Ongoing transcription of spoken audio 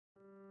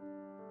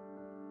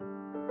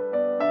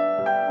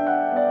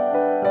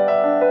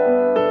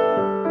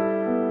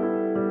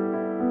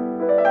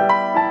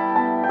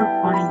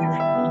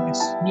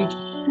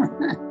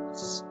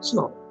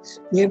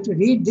We have to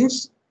read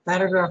this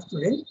paragraph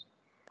today,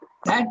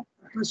 that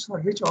purpose for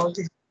which all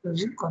this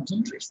exclusive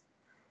concentration.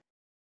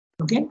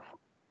 Okay?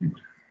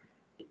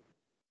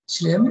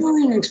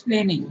 Swayambhu is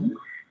explaining,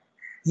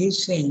 he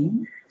is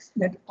saying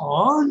that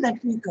all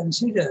that we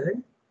consider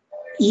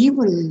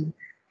evil,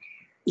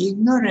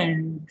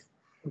 ignorant,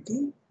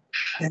 okay,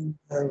 and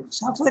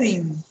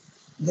suffering,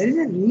 there is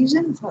a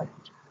reason for it.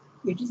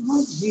 It is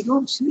not, we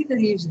don't see the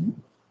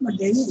reason, but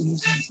there is a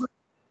reason for it.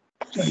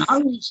 So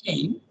now he is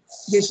saying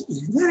this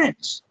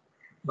ignorance,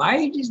 why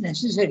it is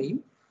necessary,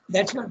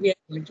 that's what we are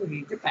going to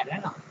read the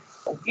para now.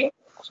 Okay?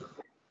 So,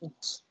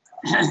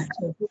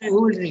 so today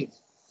who will read?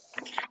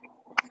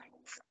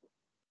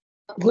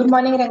 Good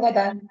morning,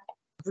 Rangadan.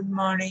 Good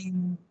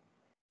morning.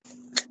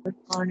 Good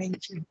morning,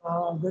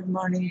 Shiva. Good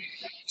morning.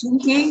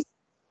 Chinky,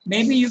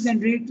 maybe you can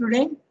read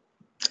today?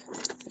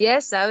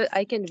 Yes,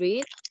 I can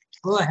read.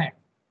 Go ahead.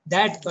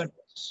 That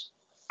purpose.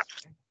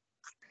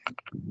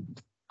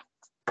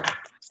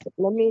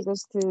 Let me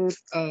just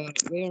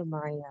wear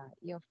my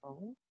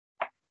earphone.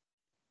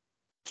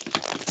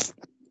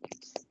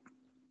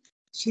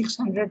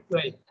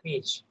 612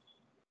 page.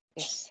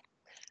 Yes.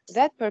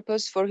 That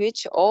purpose for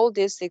which all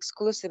this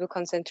exclusive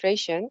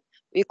concentration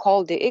we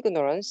call the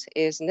ignorance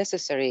is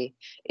necessary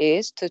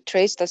is to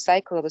trace the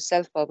cycle of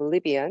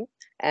self-oblivion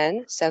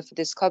and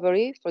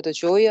self-discovery, for the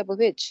joy of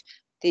which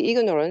the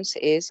ignorance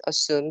is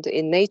assumed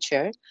in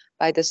nature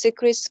by the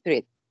secret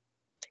spirit.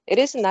 It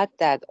is not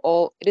that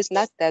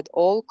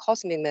all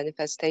cosmic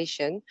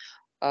manifestation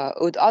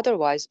would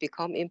otherwise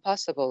become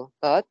impossible,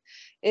 but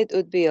it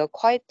would be a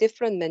quite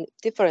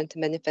different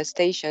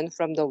manifestation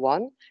from the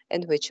one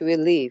in which we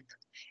live.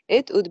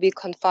 It would be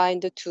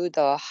confined to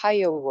the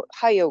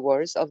higher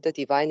worlds of the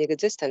divine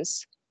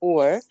existence,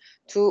 or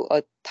to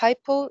a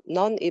typal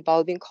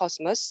non-evolving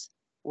cosmos,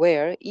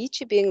 where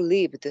each being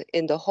lived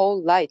in the whole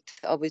light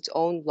of its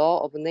own law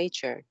of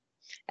nature.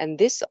 And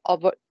this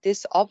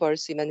overseas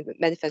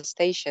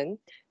manifestation,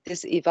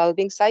 this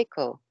evolving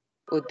cycle,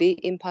 would be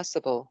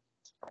impossible.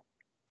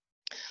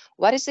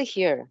 What is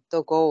here?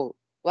 The goal.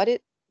 What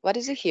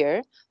is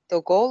here?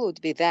 The goal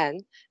would be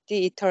then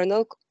the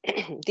eternal,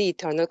 the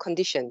eternal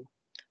condition.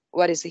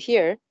 What is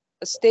here?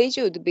 A stage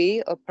would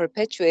be a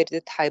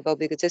perpetuated type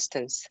of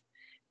existence.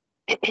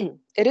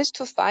 It is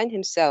to find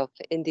himself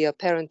in the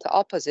apparent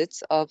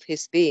opposites of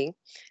his being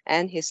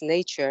and his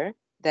nature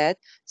that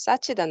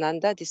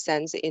Satchidananda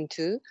descends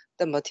into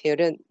the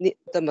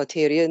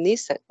material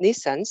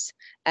nescience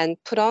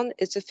and put on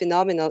its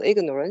phenomenal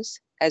ignorance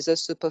as a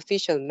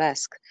superficial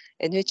mask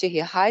in which he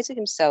hides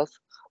himself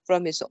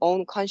from his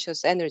own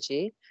conscious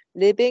energy,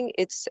 leaving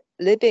it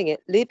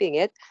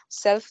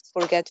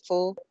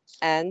self-forgetful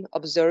and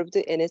observed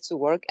in its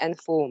work and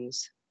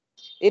forms.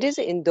 It is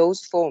in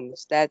those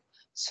forms that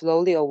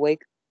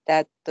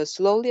the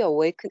slowly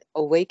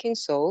awaking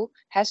soul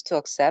has to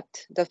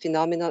accept the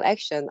phenomenal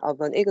action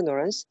of an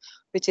ignorance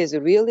which is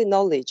really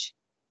knowledge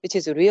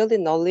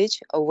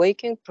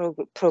awaking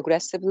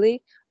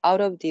progressively out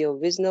of the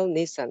original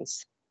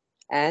nescience.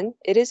 And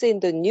it is in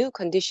the new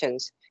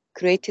conditions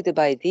created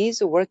by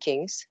these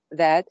workings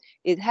that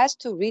it has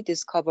to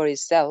rediscover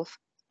itself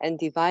and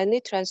divinely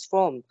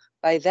transform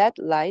by that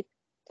light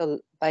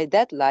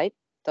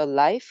the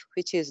life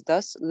which is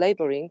thus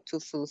laboring to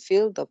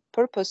fulfill the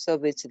purpose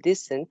of its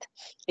descent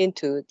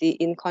into the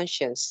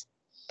inconscience,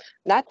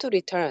 not to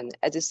return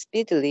as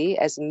speedily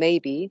as may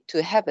be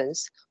to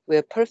heavens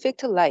where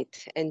perfect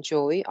light and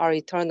joy are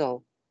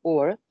eternal,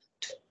 or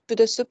to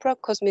the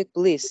supracosmic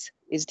bliss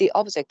is the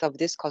object of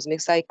this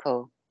cosmic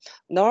cycle,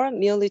 nor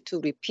merely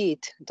to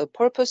repeat the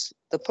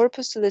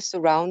purposeless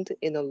round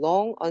in a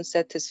long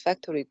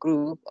unsatisfactory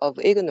groove of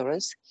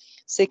ignorance,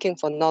 seeking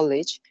for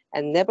knowledge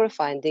and never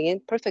finding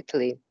it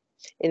perfectly.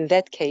 In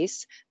that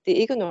case,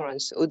 the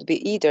ignorance would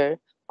be either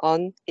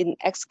an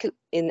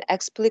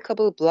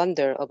inexplicable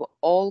blunder of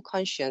all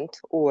conscient,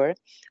 or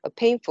a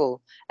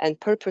painful and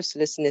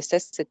purposeless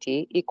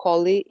necessity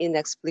equally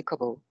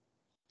inexplicable.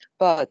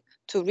 But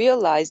to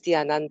realize the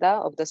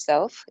ananda of the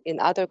self in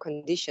other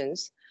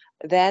conditions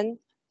than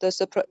the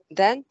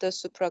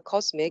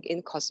supracosmic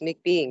in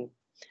cosmic being,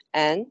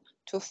 and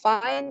to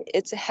find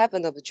its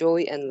heaven of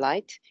joy and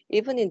light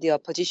even in the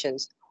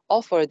oppositions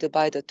offered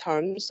by the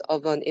terms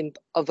of an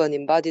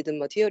embodied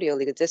material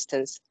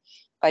existence,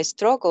 by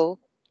struggle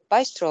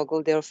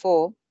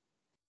therefore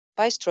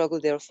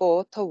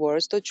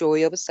towards the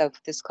joy of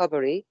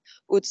self-discovery,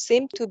 would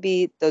seem to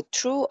be the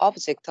true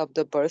object of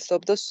the birth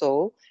of the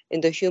soul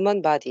in the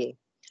human body,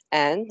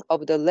 and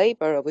of the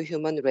labor of a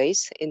human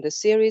race in the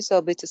series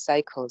of its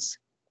cycles.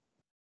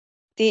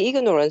 The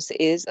ignorance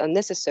is a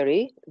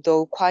necessary,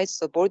 though quite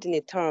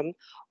subordinate term,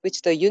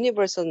 which the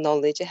universal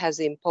knowledge has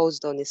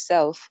imposed on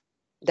itself,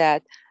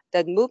 that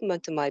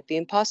movement might be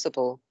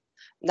impossible,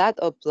 not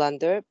a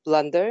blunder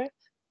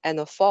and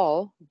a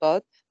fall,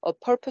 but a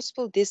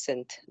purposeful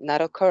descent,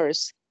 not a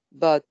curse,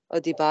 but a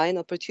divine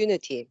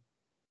opportunity.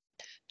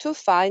 to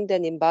find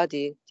and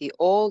embody the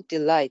all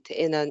delight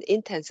in an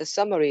intense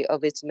summary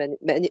of its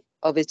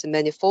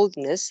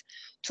manifoldness,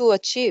 to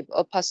achieve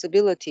a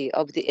possibility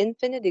of the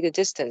infinite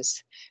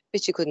existence,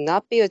 which could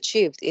not be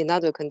achieved in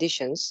other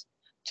conditions,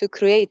 to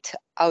create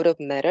out of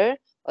matter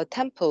a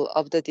temple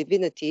of the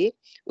divinity,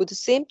 would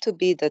seem to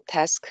be the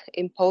task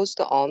imposed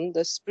on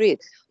the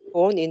spirit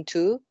born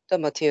into the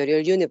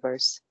material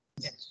universe.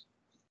 Yes.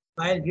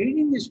 While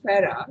reading this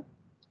para,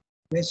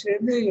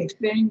 Mr. is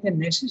explaining the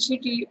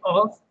necessity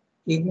of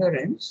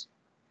ignorance.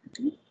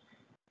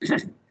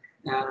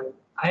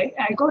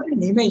 I got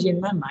an image in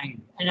my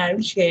mind and I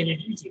will share it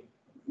with you.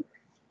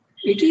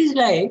 It is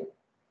like,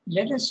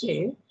 let us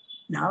say,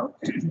 now,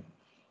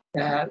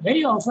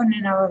 very often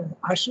in our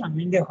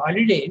ashram, in the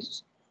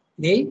holidays,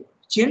 the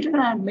children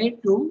are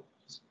made to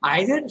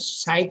either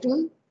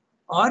cycle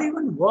or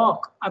even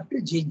walk up to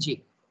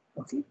Jinji.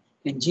 Okay?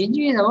 And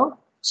Jinji is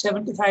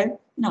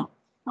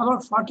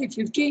about 40,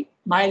 50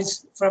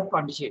 miles from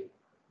Pondicherry.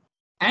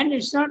 And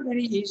it's not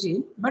very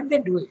easy, but they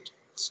do it.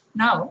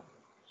 Now,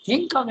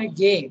 think of a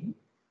game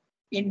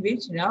in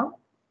which now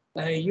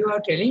you are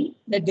telling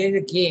that there's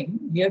a game,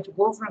 you have to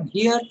go from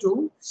here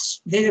to,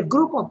 there's a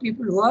group of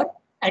people who are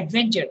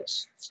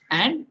adventurous.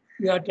 And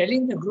you are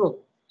telling the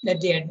group that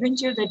the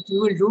adventure that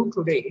you will do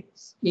today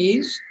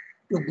is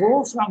to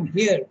go from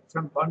here,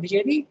 from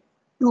Pondicherry,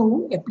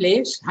 to a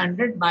place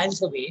 100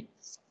 miles away.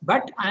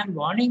 But I am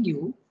warning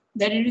you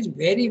that it is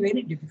very,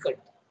 very difficult.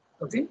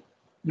 Okay?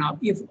 Now,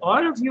 if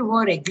all of you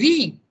are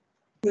agreeing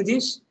to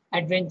this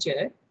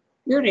adventure,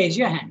 you raise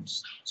your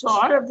hands. So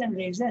all of them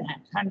raise their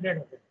hands, 100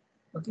 of them.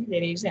 Okay,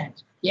 they raise their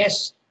hands.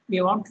 Yes, we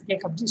want to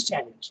take up this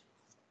challenge.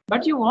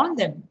 But you warn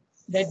them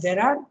that there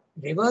are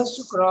rivers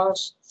to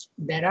cross,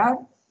 there are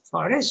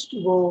forests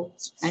to go,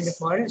 and the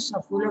forests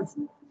are full of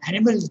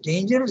animals,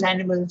 dangerous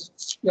animals.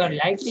 You are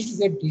likely to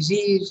get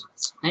disease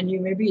and you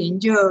may be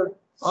injured.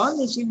 All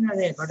these things are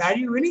there. But are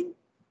you willing?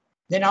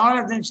 Then all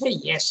of them say,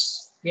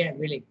 yes, we are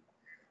willing.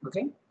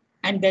 Okay?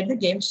 And then the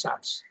game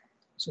starts.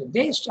 So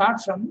they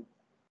start from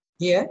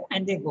here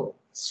and they go.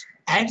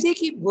 As they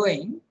keep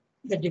going,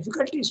 the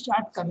difficulties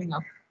start coming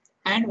up.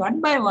 And one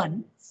by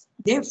one,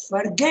 they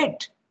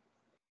forget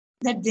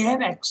that they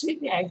have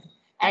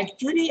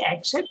actually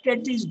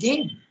accepted this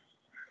game.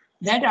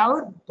 That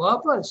our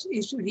purpose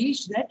is to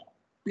reach that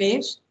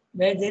place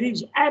where there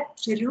is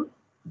absolute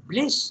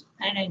bliss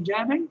and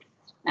enjoyment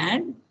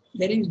and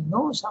there is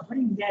no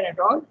suffering there at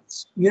all.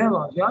 You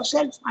have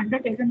yourself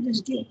undertaken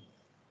this game.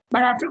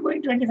 But after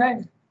going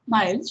 25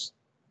 miles,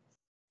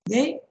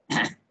 they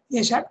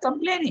start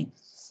complaining.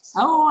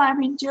 Oh,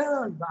 I'm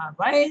injured.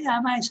 Why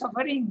am I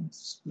suffering?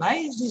 Why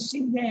is this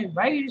thing there?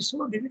 Why is it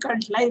so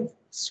difficult life?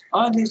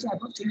 All these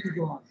type of things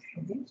go on.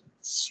 Okay?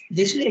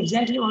 This is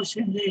exactly what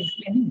Srindra is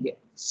explaining here.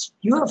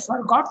 You have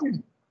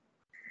forgotten.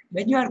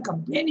 When you are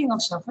complaining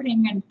of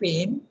suffering and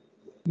pain,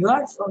 you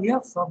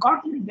have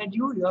forgotten that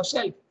you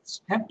yourself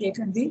have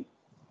taken the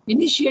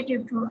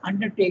initiative to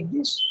undertake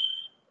this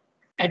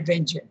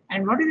adventure.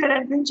 And what is that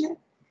adventure?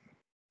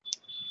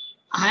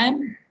 I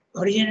am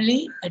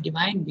originally a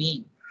divine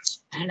being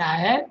and I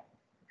have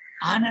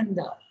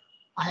ananda,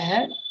 I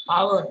have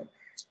power,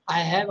 I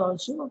have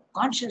also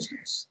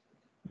consciousness.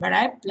 But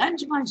I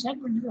plunge myself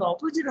into the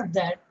opposite of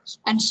that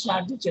and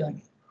start the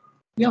journey.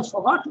 You have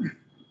forgotten.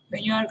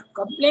 When you are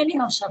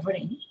complaining of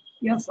suffering,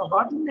 you have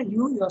forgotten that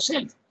you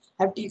yourself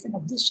have taken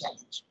up this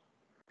challenge.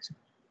 So,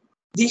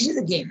 this is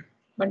the game.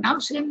 But now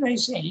Srindra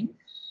is saying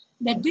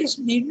that this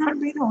need not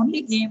be the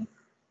only game.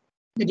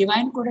 The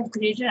divine could have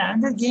created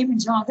another game in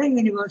some other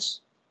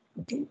universe.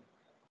 Okay?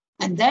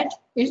 And that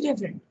is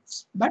different.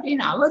 But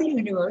in our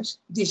universe,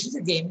 this is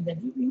the game that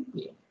we will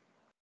play.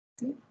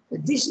 Okay? So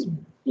this is,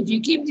 if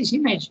you keep this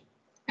image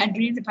and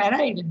read the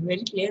para, it will be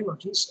very clear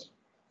what he's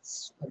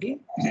saying. Okay?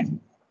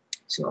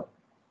 So,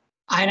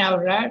 I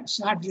now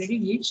start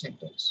reading each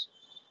sentence.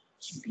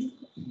 Okay?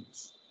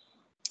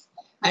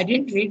 I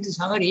didn't read the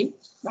summary,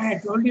 but I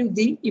told you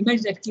the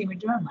image that came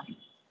into my mind.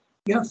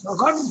 You have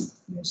forgotten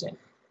yourself,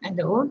 and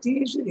the whole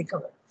thing is to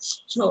recover.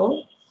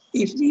 So,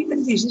 if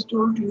even this is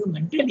told to you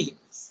mentally,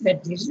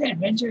 that this is the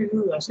adventure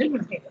you yourself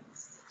will take up,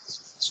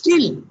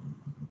 still,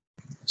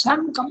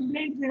 some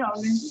complaint will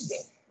always be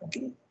there.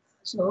 Okay?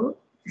 So,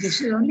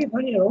 this is only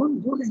for your own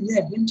good and the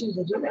adventure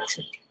that you have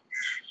accepted.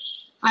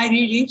 I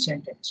read each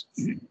sentence.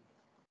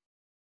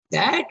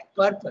 That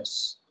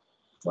purpose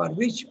for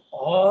which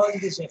all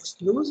this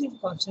exclusive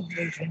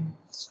concentration,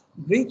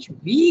 which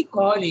we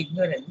call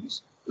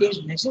ignorance,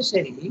 is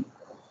necessary,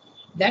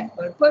 that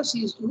purpose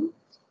is to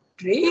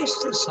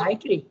trace the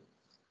cycle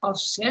of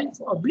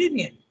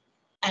self-oblivion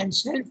and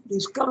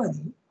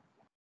self-discovery,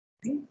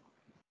 okay,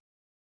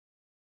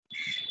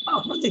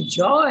 of the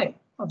joy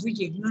of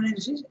which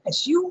ignorance is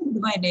assumed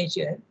by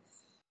nature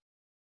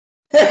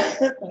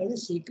by the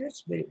secret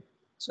spirit.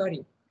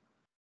 Sorry.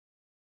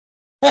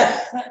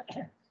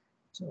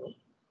 So,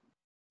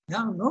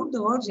 now note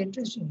the words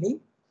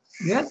interestingly.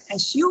 You have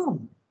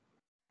assumed.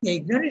 The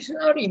ignorance is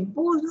not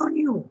imposed on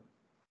you.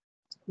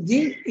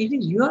 It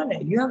is you have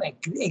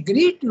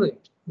agreed to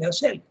it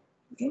yourself.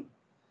 Okay?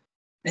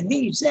 And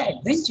then it's an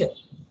adventure.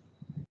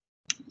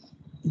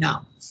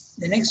 Now,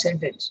 the next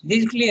sentence.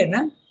 This is clear,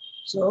 no?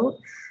 So,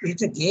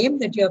 it's a game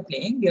that you are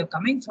playing. You are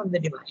coming from the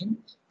divine,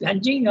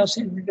 plunging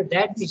yourself into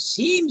that which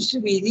seems to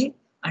be the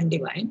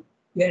undivine.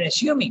 You are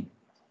assuming,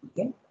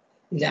 okay,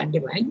 is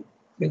undivine,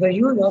 because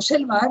you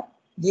yourself are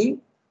the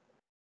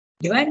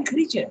divine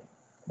creature,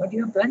 but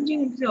you are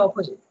plunging into the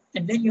opposite,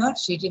 and then you are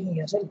seating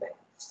yourself back.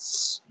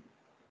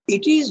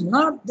 It is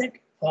not that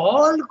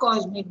all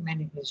cosmic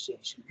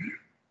manifestation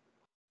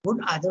would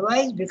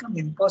otherwise become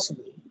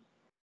impossible,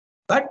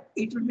 but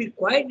it would be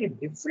quite a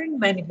different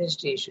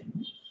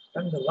manifestation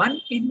from the one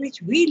in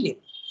which we live.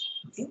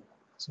 Okay?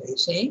 So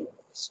he's saying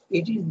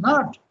it is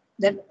not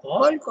that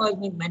all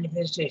cosmic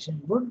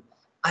manifestation would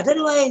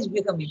otherwise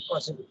become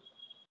impossible.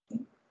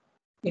 Okay?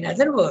 In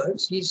other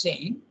words, he's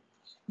saying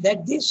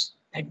that this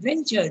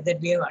adventure that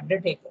we have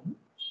undertaken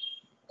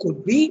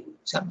could be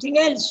something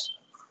else.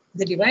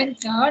 The divine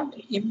can't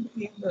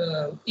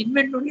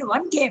invent only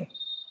one game.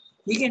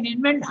 He can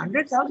invent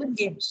 100,000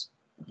 games.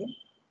 Okay?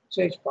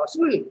 So it's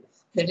possible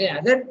that in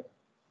other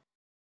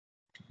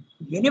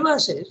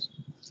universes,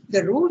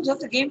 the rules of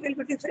the game will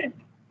be different.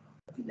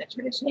 Okay? That's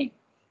what he's saying.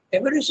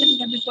 Evolution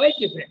can be quite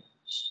different.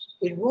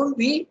 It won't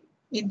be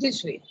in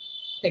this way,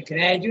 a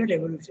gradual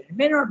evolution. It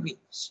may not be.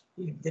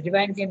 If the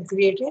divine can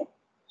create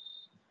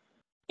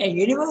a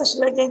universe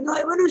where there is no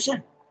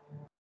evolution,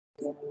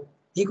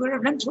 he could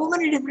have done so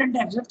many different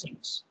types of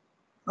things.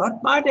 Or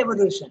part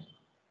evolution.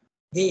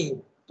 The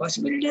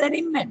possibilities are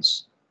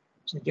immense.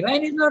 So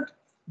divine is not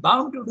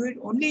bound to do it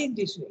only in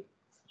this way.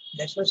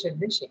 That's what Sri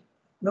is saying.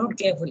 Note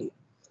carefully.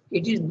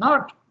 It is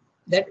not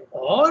that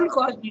all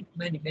cosmic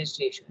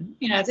manifestation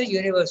in other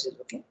universes,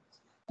 okay,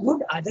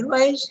 would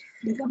otherwise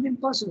become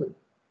impossible.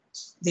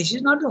 This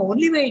is not the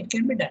only way it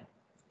can be done.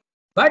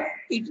 But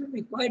it will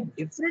be quite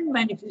different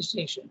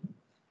manifestation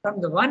from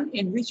the one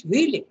in which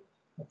we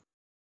live.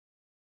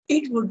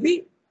 It would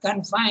be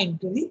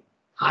confined to the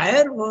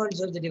higher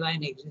worlds of the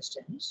divine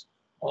existence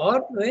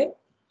or to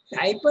a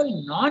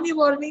typal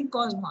non-evolving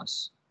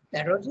cosmos.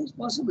 That also is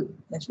possible.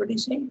 That's what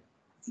he's saying.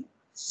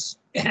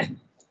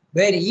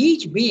 Where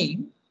each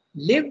being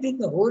lived in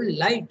the whole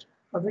light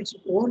of its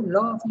own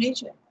law of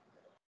nature.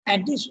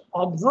 And this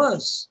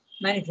obverse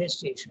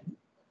manifestation,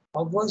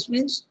 obverse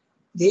means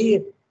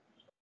the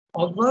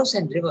obverse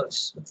and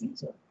reverse. Okay?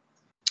 So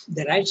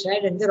the right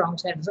side and the wrong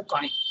side of the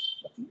coin.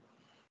 Okay?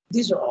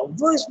 This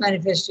obverse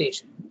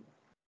manifestation,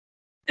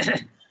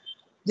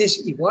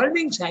 this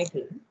evolving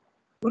cycle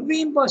would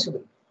be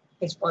impossible.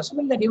 It's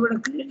possible that he would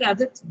have created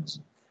other things,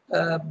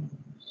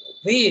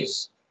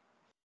 ways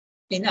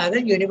in other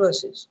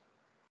universes.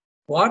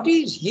 What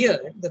is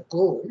here, the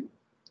goal,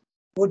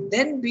 would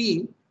then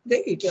be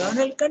the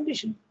eternal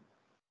condition.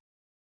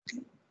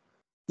 Okay?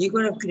 He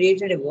could have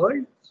created a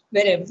world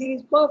where everything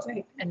is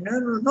perfect and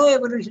no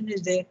evolution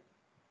is there.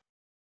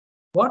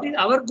 What is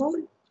our goal?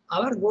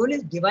 Our goal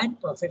is divine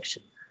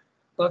perfection.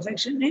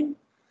 Perfection in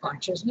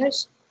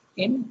consciousness,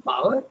 in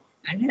power,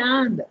 and in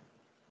ananda.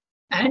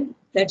 And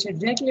that's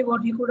exactly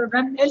what he could have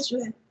done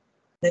elsewhere.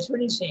 That's what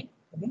he's saying.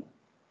 Okay?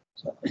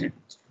 So,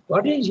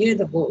 what is here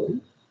the goal?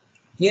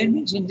 Here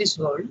means in this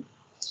world,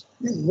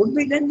 this would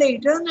be then the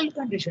eternal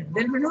condition.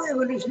 There will be no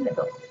evolution at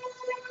all.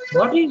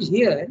 What is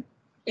here,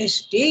 a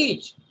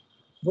stage,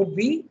 would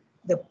be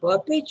the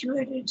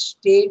perpetuated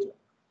state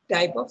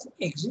type of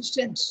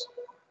existence.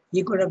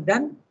 He could have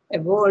done a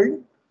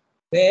world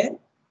where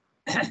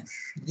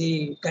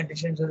the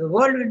conditions of the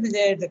world will be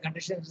there, the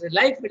conditions of the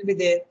life will be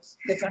there,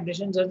 the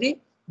conditions of the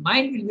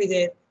mind will be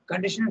there,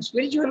 condition of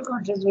spiritual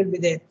consciousness will be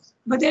there,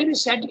 but they'll be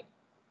static.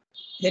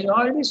 They'll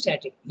all be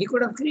static. He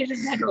could have created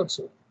that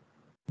also.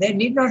 There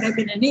need not have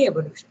been any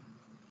evolution.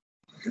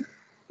 Okay?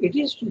 It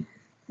is to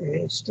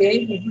stay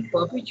in a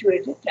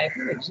perpetuated type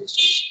of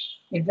existence.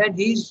 In fact,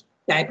 these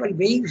typal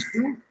beings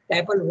do,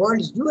 typal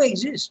worlds do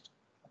exist.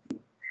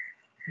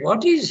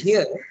 What is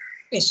here,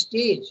 a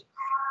stage,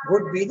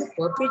 would be the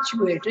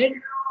perpetuated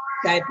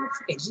type of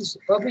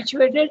existence.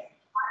 Perpetuated,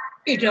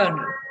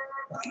 eternal.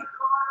 Okay?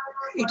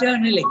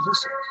 Eternal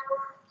existence.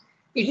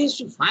 It is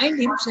to find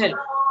himself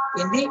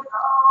in the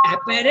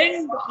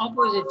apparent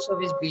opposites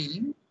of his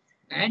being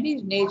and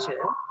his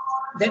nature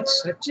that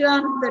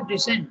Satchidananda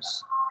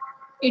descends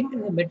into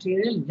the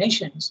material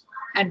nations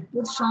and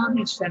puts on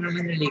its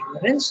phenomenal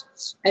ignorance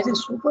as a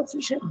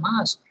superficial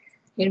mask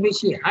in which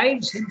he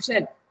hides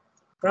himself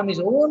from his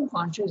own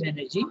conscious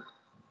energy,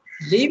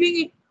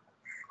 leaving it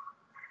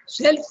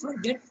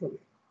self-forgetful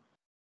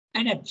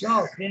and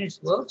absorbed in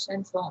its works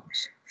and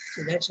forms.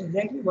 So that's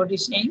exactly what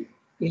he's saying,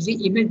 is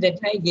the image that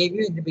I gave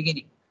you in the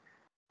beginning.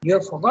 You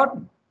have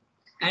forgotten.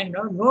 And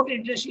now note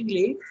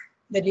interestingly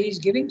that he is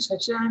giving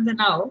Satchidananda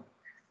now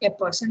a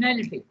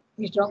personality.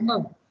 He's talking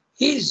about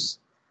his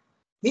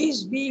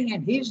being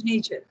and his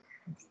nature.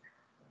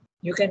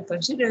 You can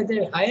consider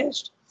the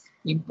highest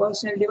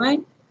impersonal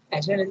divine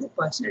as well as the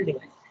personal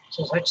divine.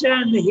 So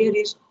Satchidananda here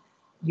is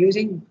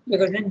using,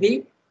 because then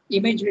the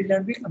image will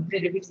not be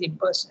completely with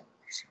impersonal.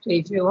 So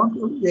if you want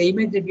to, the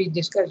image that we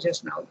discussed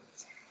just now,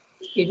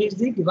 it is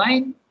the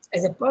divine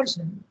as a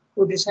person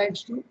who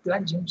decides to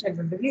plunge himself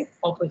into the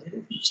opposite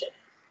of himself.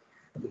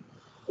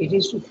 It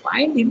is to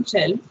find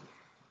himself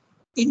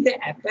in the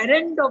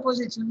apparent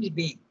opposites of his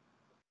being.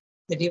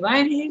 The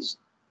divine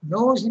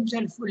knows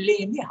himself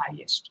fully in the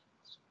highest,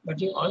 but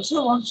he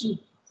also wants to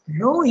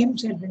know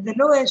himself in the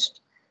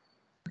lowest.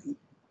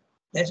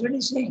 That's what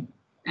he's saying.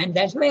 And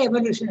that's why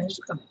evolution has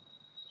to come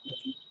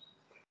in.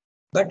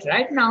 But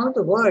right now,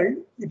 the world,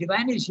 the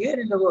divine is here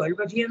in the world,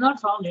 but he has not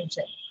found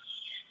himself.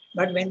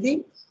 But when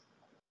the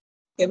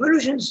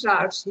evolution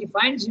starts, he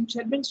finds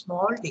himself in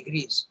small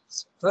degrees.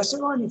 First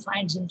of all, he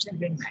finds himself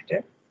in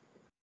matter.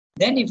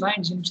 Then he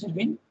finds himself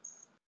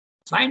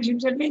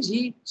means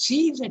he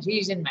sees that he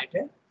is in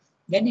matter.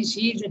 Then he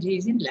sees that he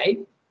is in life.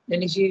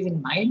 Then he sees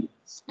in mind.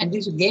 And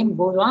this game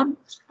goes on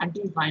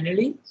until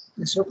finally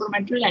the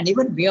supramental and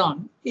even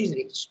beyond is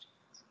reached.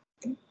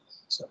 Okay?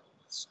 So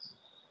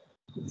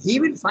he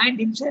will find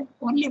himself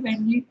only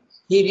when he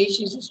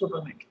reaches the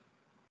supramental.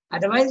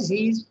 Otherwise,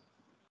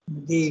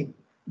 the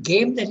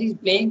game that he's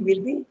playing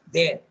will be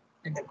there.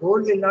 And the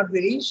goal will not be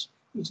reached.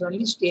 It's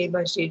only stage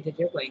by stage that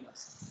you're going on.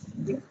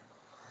 Okay?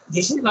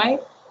 This is why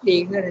the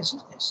ignorance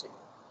is necessary.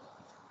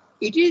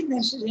 It is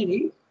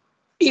necessary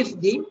if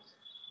the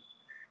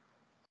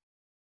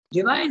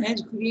divine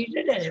has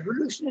created an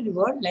evolutionary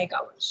world like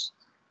ours.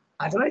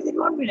 Otherwise, it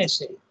won't be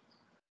necessary.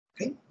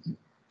 Okay?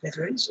 That's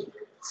what it says.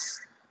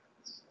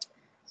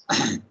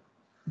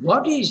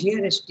 What is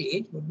here a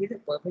stage would be the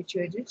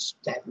perpetuated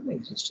type of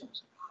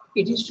existence.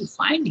 It is to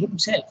find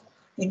himself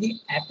in the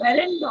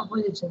apparent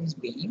opposites of his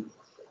being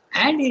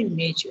and his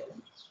nature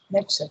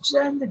that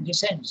Satchidananda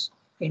descends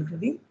into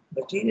the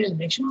material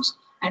nations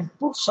and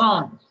puts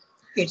on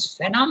its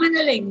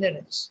phenomenal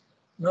ignorance.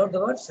 Note the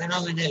word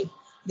phenomenal.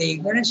 The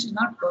ignorance is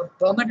not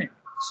permanent.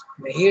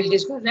 He will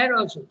discuss that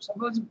also.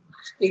 Suppose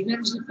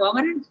ignorance is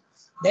permanent,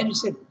 then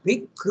it's a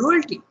big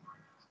cruelty.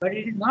 But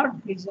it is not.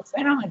 It is a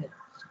phenomenon.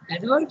 In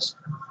other words,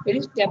 it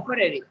is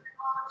temporary.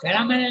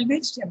 Phenomenal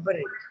means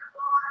temporary.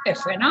 A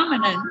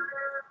phenomenon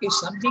is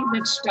something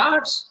that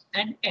starts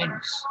and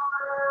ends.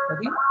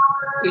 Okay?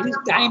 It is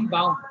time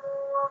bound.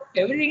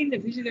 Everything in the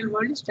physical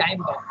world is time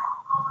bound.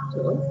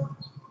 So,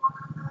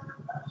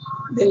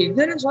 the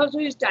ignorance also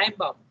is time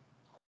bound.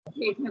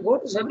 Okay? It may go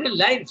to several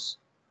lives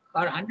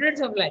or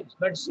hundreds of lives,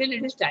 but still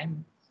it is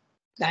time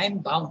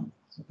bound.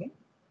 Okay?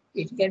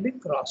 It can be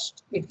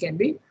crossed. It can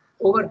be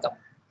overcome.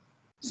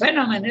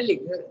 Phenomenal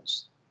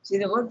ignorance. See,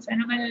 the word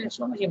phenomenal is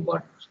so much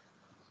important.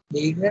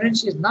 The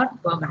ignorance is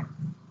not permanent.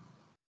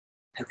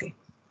 Okay.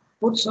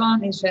 Puts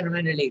on his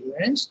phenomenal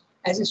ignorance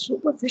as a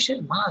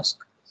superficial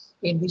mask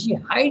in which he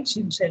hides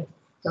himself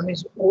from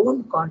his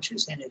own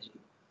conscious energy,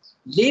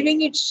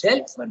 leaving it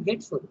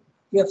self-forgetful.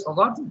 You have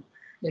forgotten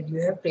that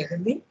you have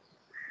taken the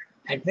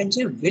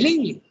adventure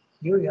willingly.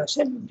 You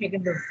yourself have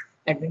taken the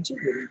adventure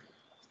willingly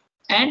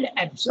and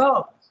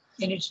absorbed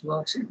in its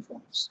works and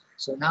forms.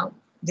 So now,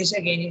 this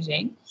again is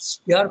saying,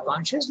 your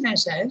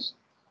consciousness has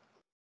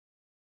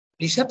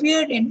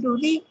disappeared into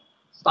the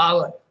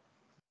power.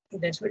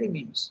 That's what it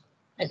means.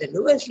 At the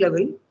lowest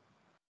level,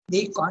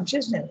 the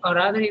consciousness, or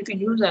rather you can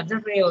use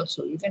other way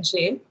also. You can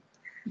say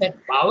that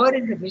power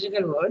in the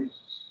physical world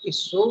is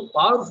so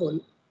powerful,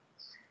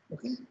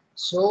 okay?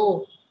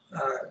 So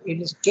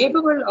it is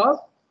capable of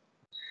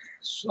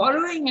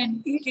swallowing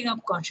and eating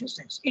up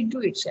consciousness into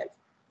itself.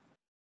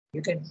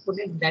 You can put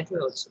it that way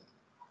also.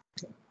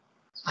 Okay.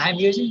 I am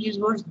using these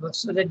words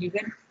so that you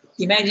can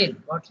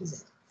imagine what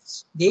is it.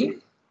 The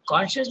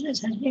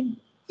consciousness has been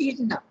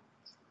eaten up.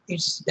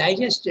 It's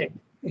digested.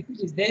 It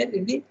is there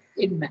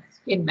in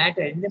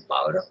matter, in the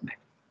power of matter.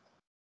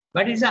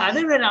 But it's the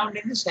other way around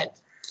in the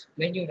self.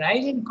 When you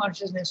rise in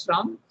consciousness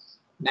from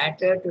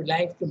matter to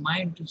life to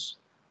mind to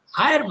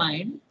higher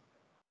mind,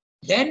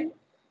 then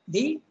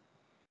the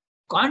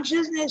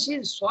consciousness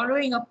is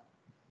swallowing up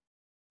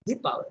the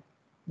power.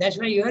 That's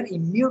why you are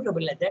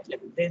immutable at that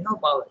level. There is no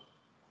power.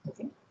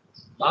 Okay?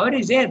 Power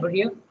is there, but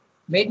you have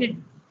made it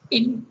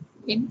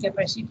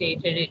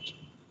incapacitated it.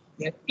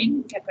 You have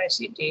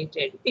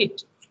incapacitated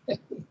it.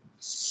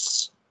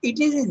 It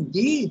is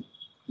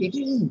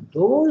in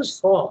those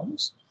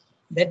forms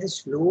that the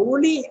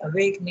slowly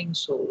awakening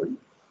soul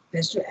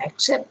has to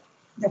accept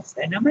the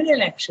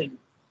phenomenal action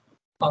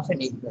of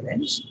an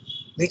ignorance,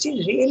 which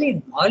is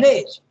really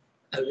knowledge,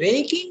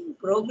 awaking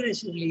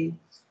progressively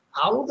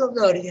out of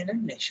the original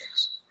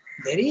nations.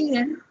 There is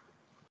an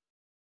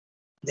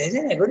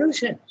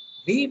evolution.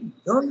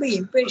 Don't be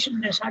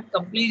impatient and start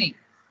complaining.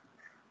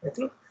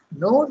 Okay?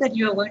 Know that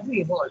you are going to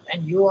evolve,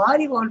 and you are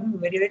evolving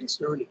very, very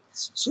slowly.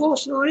 So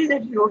slowly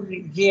that you don't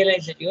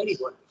realize that you are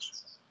evolving.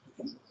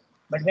 Okay?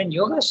 But when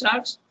yoga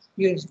starts,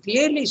 you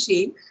clearly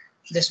see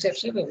the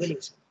steps of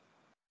evolution.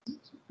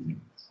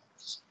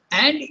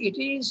 And it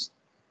is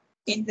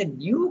in the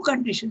new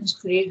conditions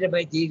created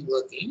by these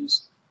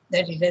workings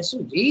that it has to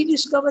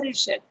rediscover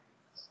itself.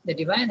 The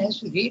divine has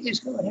to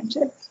rediscover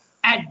himself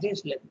at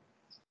this level.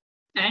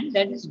 And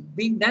that is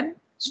being done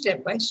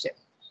step by step.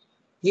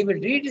 He will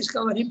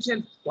rediscover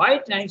himself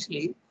quite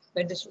nicely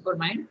when the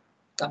supermind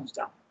comes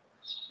down.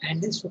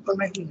 And this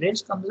supermental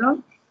race comes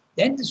down,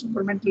 Then the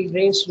supramental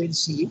race will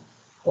see,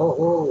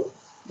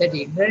 that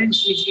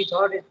ignorance which we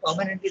thought is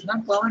permanent is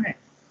not permanent.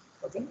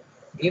 Okay?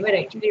 We were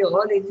actually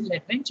all in this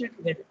adventure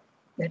together.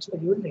 That's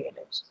what you will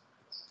realize.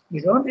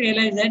 You don't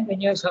realize that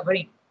when you're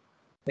suffering.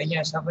 When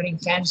you're suffering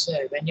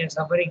cancer, when you're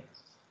suffering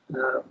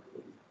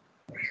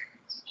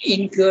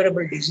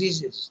incurable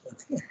diseases.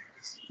 Okay?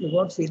 You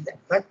won't feel that.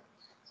 But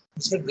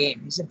it's a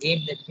game. It's a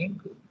game that came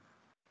to.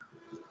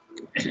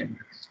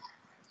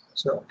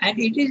 So, and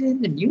it is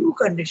in the new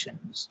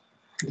conditions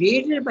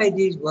created by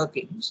these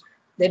workings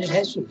that it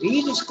has to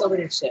rediscover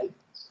itself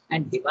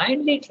and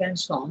divinely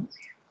transform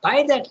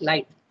by that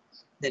light,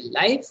 the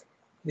life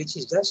which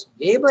is thus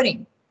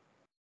laboring.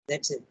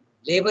 That's it,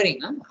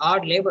 laboring,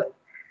 hard labor,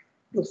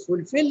 to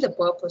fulfill the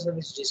purpose of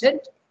its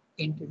descent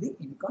into the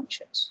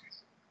inconscious.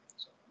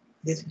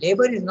 This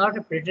labor is not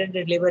a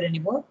pretended labor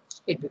anymore,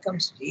 it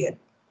becomes real.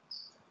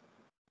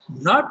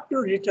 Not to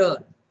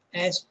return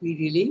as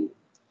speedily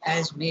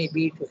as may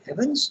be to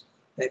heavens,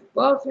 where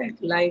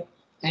perfect light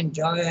and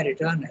joy are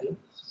eternal,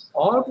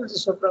 or to the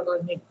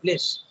supracosmic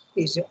bliss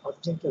is the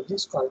object of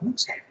this cosmic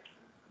cycle.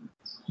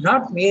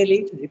 Not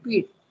merely to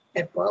repeat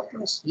a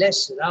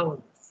purposeless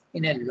round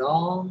in a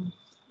long,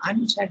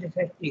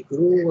 unsatisfactory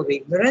groove of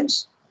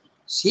ignorance,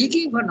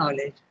 seeking for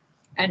knowledge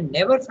and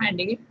never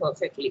finding it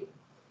perfectly.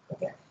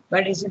 Okay?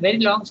 But it's a very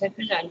long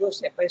sentence. I'll go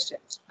step by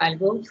step. I'll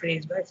go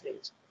phrase by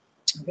phrase.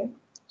 Okay?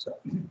 So,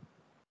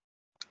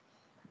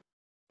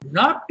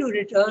 not to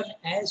return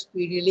as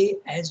speedily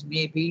as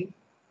may be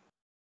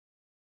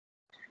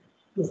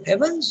to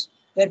heavens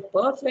where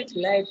perfect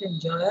light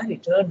and joy are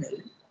eternal,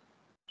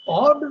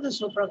 or to the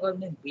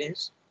supracosmic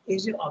bliss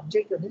is the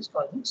object of this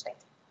cosmic cycle.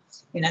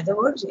 In other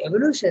words,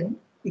 evolution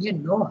is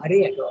in no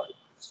hurry at all,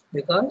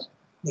 because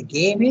the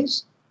game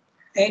is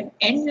an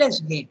endless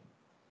game.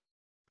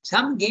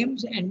 Some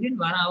games end in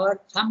 1 hour,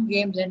 some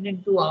games end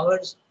in 2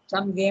 hours,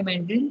 some game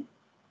end in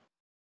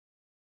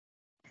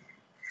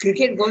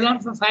cricket goes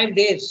on for 5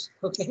 days,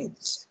 okay?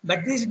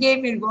 But this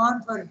game will go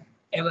on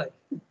forever.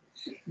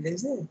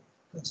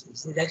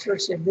 That's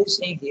what Shiva is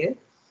saying here,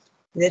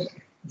 that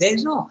there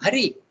is no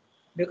hurry,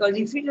 because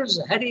if it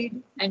was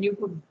hurried and you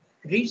could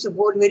reach the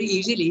goal very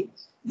easily,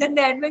 then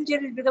the adventure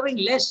is becoming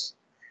less.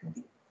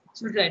 Okay?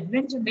 So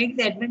to make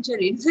the adventure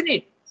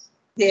infinite,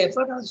 the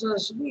effort also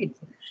has to be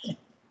infinite.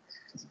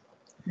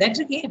 That's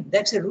a game.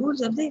 That's the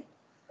rules of the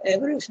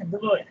evolution, the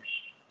world.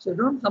 So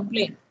don't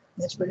complain.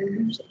 That's what it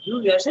means.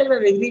 You yourself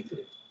have agreed to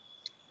it.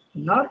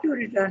 Not to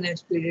return as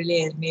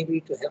speedily as may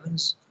be to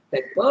heavens,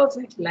 where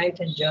perfect light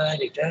and joy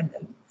are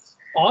eternal,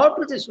 or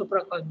to the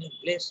supracosmic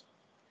bliss.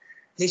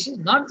 This is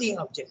not the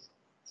object.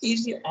 It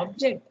is the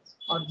object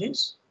of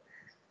this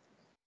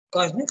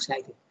cosmic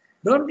cycle.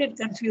 Don't get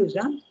confused.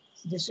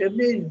 This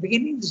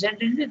beginning the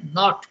sentence is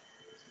not.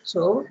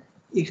 So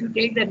if you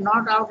take that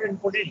not out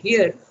and put it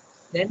here,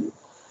 then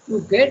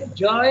to get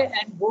joy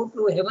and go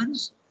to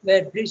heavens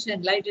where bliss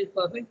and light is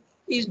perfect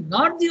is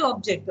not the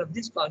object of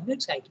this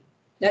cosmic cycle.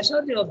 That's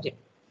not the object.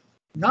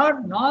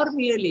 Nor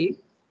merely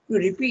to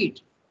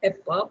repeat a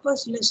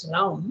purposeless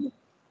round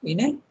in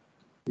a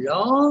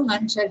long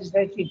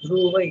unsatisfactory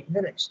groove of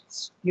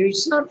ignorance.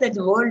 It's not that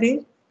the world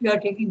is, you are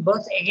taking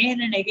birth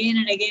again and again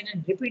and again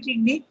and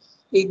repeating the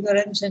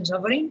ignorance and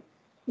suffering.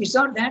 It's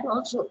not that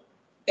also.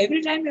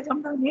 Every time you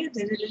come down here,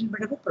 there is a little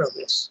bit of a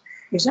progress.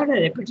 It's not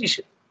a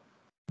repetition.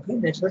 Okay,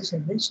 that's what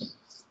Shiva is saying.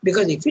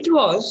 Because if it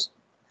was,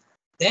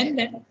 then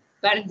that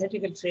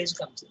parenthetical phrase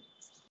comes in.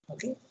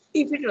 Okay,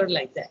 if it were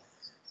like that.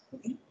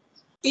 Okay?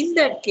 In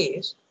that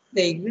case,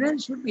 the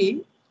ignorance should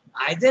be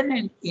either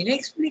an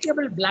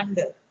inexplicable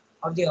blunder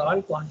of the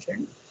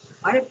all-conscient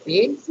or a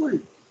painful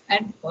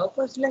and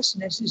purposeless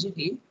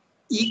necessity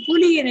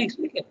equally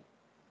inexplicable.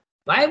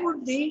 Why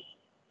would the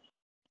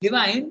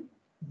divine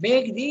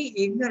make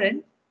the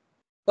ignorant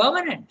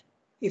permanent?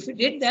 If he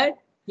did that,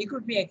 he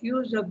could be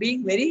accused of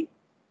being very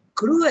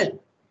cruel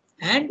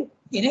and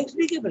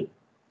inexplicable.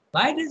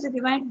 Why does the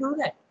divine do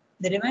that?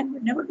 The divine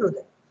would never do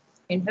that.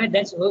 In fact,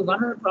 that's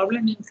one of the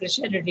problems in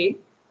Christianity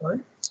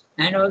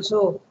and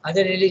also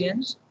other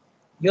religions.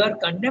 You are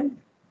condemned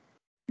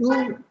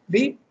to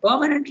be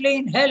permanently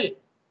in hell.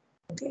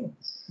 Okay.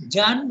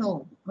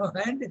 Jannu.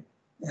 And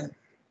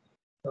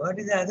what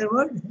is the other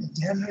word?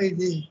 Jannu is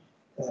the.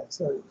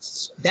 So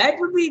that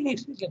would be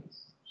inexplicable.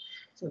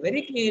 So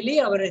very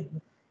clearly our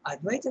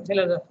Advaita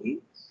philosophy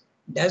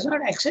does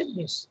not accept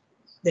this.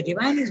 The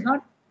divine is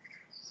not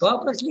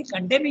purposely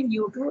condemning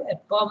you to a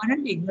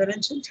permanent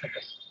ignorance and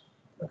suffering.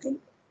 Okay?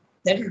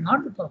 That is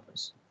not the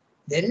purpose.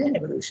 There is an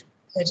evolution.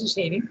 That's a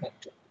saving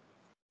factor.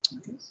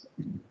 Okay?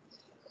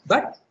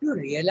 But to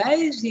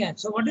realize the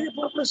answer, so what is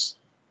the purpose?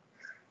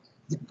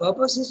 The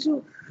purpose is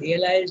to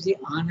realize the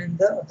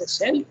ananda of the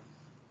self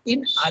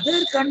in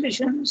other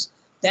conditions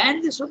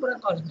than the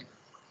supracosmic,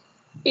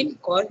 in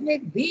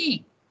cosmic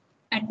being,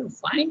 and to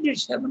find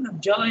its heaven of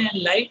joy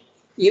and light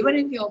even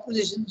in the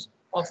oppositions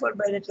offered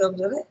by the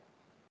terms of an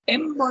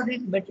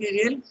embodied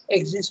material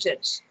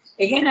existence.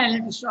 Again, I'll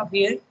have to stop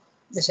here.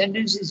 The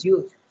sentence is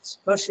used.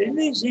 What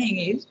Sridhar is saying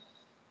is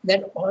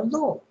that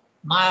although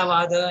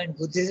Mayavada and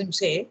Buddhism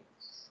say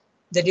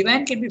The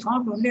divine can be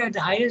found only at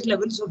the highest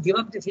level, so give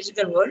up the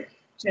physical world.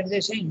 So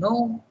they're saying,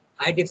 no,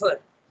 I differ.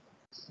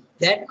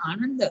 That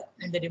Ananda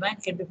and the divine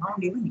can be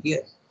found even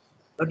here.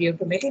 But you have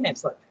to make an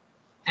effort.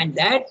 And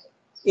that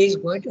is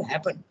going to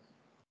happen.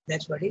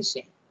 That's what he's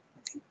saying.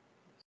 Okay?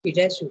 It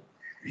has to.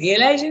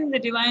 Realizing the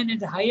divine at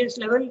the highest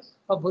level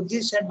for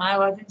Buddhists and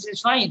Mayavadins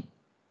is fine.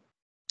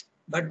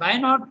 But why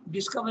not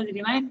discover the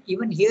divine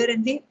even here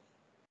in the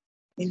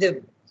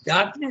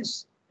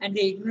darkness and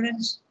the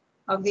ignorance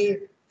of the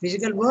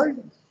physical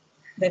world?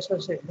 That's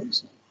what it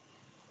means.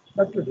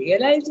 But to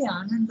realize the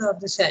Ananda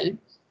of the self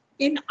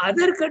in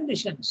other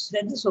conditions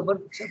than the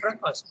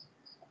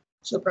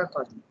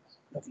supracosmic.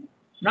 Okay?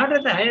 Not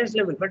at the highest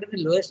level, but at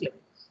the lowest level.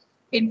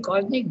 In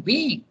cosmic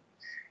being,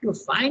 to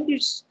find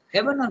its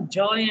heaven of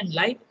joy and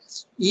light,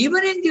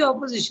 even in the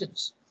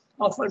oppositions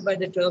offered by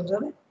the terms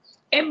of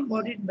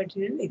embodied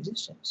material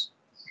existence.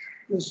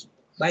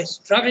 By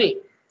struggle,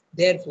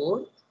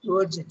 therefore,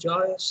 towards the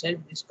joy of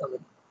self-discovery,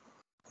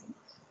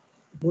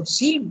 would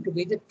seem to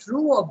be the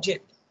true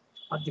object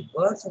of the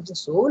birth of the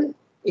soul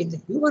in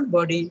the human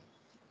body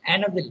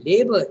and of the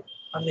labor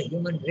of the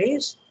human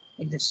race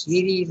in the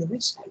series of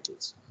its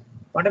cycles.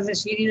 What are the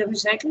series of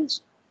its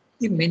cycles?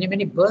 The many,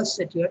 many births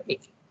that you are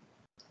taking.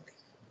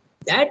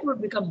 That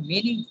would become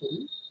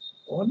meaningful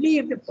only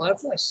if the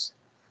purpose,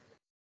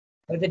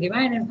 but the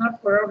divine has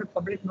not put out a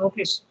public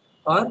notice,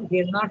 or he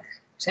has not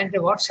sent a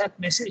WhatsApp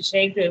message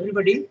saying to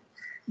everybody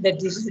that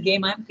this is the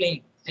game I'm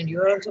playing and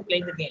you are also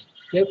playing the game.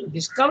 You have to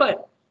discover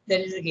there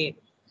is a game.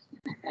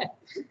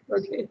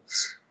 Okay,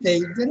 the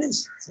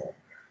ignorance,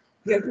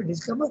 you have to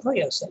discover for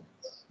yourself.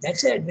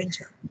 That's an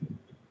adventure.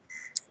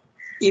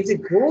 If the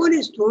goal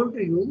is told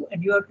to you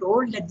and you are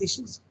told that this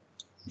is,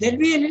 there will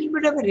be a little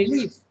bit of a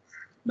relief,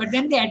 but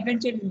then the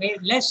adventure is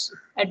made less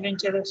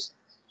adventurous.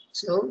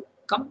 So,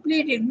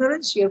 complete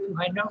ignorance, you have to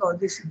find out all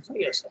these things for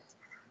yourself.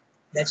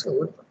 That's the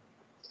whole point.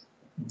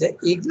 The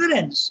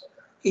ignorance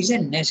is a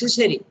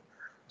necessary,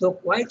 though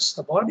quite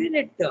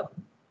subordinate term,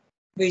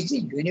 which the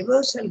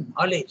universal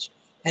knowledge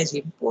has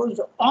imposed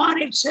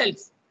on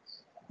itself.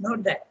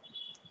 Note that.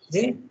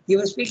 He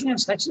was speaking of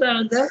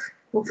Satchidananda,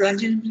 who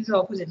plunges into the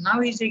opposite.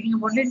 Now he is taking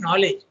up only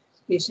knowledge.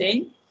 He is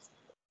saying,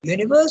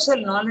 universal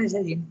knowledge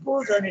has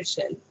imposed on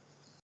itself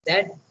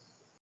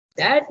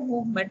that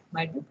movement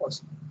might be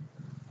possible.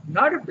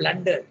 Not a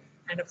blunder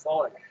and a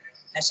fall,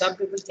 as some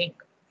people think.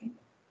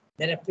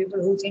 There are people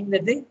who think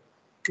that the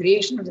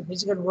creation of the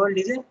physical world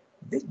is a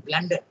big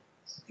blunder,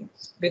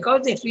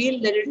 because they feel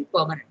that it is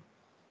permanent.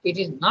 It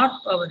is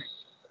not permanent.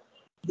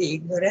 The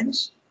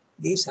ignorance,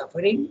 the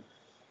suffering,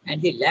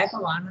 and the lack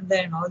of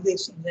ananda and all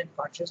these things in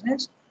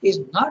consciousness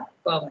is not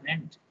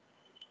permanent.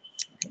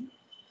 Okay?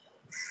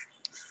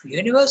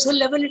 Universal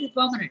level, it is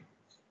permanent.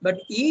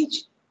 But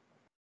each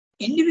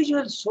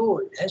individual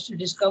soul has to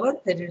discover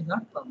that it is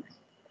not permanent.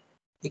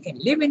 They can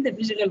live in the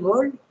physical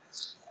world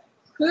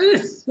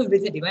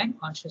with a divine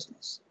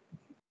consciousness.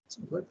 It's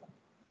a good point.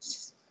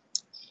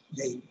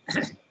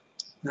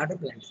 Not a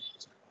blunder.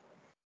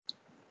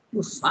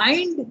 To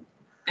find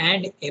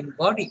and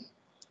embody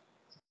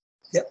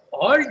the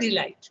all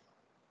delight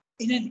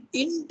in an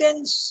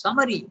intense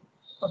summary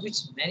of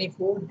its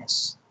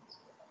manifoldness,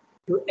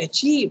 to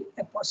achieve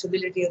a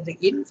possibility of the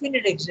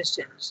infinite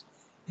existence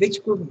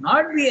which could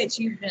not be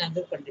achieved in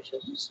other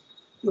conditions,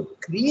 to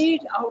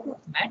create out of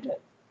matter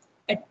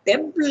a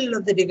temple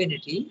of the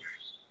divinity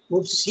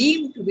would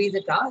seem to be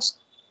the task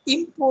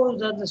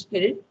imposed on the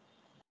spirit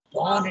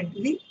born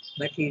into the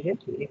material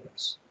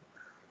universe.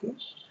 Okay?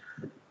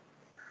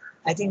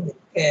 I think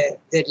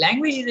the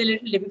language is a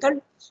little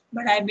difficult,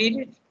 but I made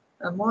it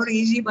more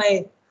easy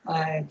by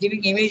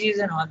giving images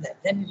and all that.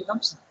 Then it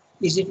becomes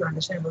easy to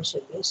understand what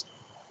it is.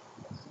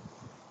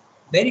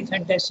 Very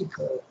fantastic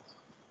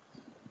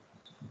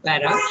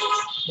para,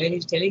 where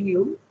he's telling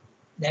you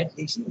that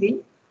this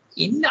is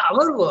in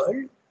our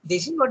world,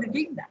 this is what is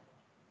being done.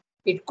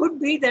 It could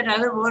be that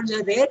other worlds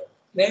are there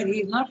where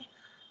he is not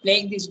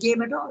playing this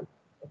game at all.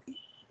 Okay?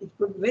 It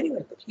could very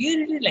well, but here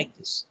it is like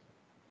this.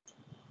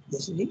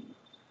 This is the,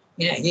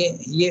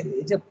 here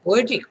it's a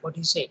poetic, what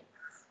he said.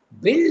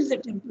 Build the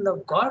temple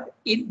of God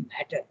in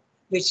matter,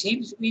 which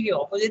seems to be the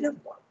opposite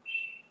of God.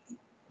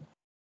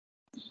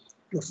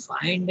 To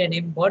find and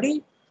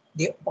embody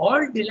the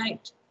all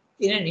delight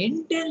in an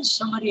intense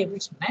summary of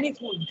its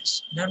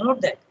manifoldness. Now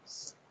note that.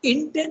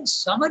 Intense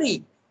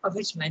summary of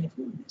its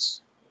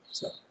manifoldness.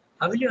 So,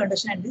 how will you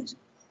understand this?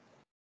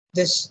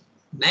 This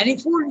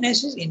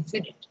manifoldness is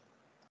infinite.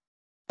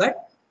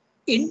 But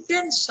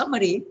intense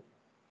summary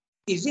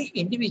is the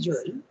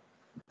individual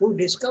who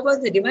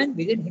discovers the divine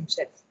within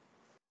himself.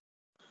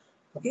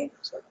 Okay?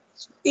 So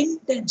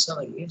intense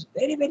summary is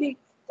very, very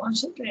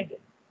concentrated.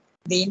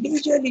 The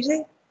individual is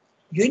a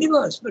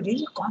universe, but it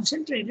is a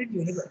concentrated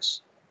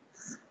universe.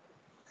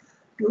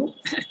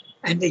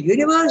 And the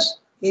universe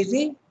is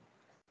the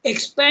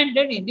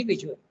expanded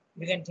individual.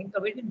 You can think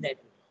of it in that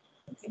way.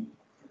 Okay?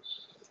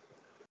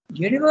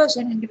 Universe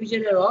and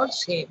individual are all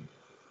same.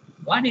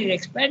 One is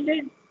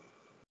expanded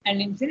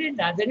and infinite,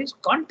 the other is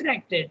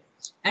contracted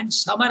and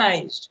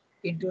summarized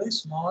into a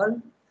small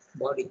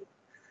body.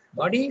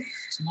 Body,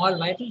 small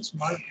vital,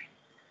 small,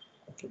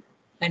 okay,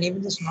 and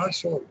even the small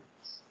soul.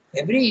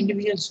 Every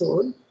individual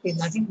soul is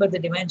nothing but the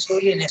divine soul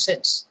in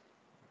essence.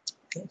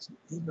 Okay, so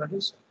this is what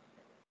is.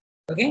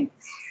 Okay.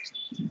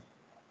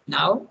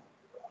 Now,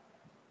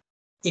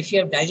 if you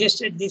have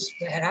digested this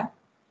para,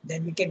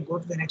 then we can go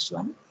to the next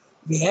one.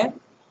 We have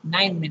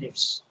 9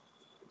 minutes.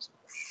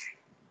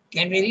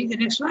 Can we read the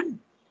next one?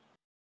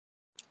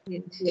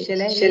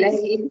 Shall I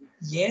read?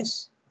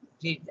 Yes,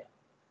 read that.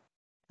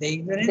 The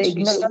ignorance,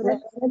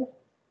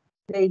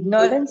 The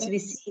ignorance we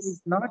see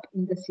is not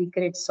in the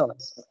secret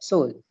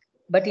soul,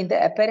 but in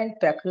the apparent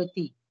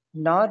prakriti,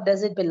 nor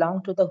does it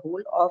belong to the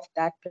whole of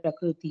that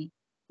prakriti.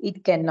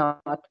 It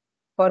cannot,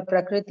 for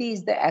prakriti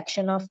is the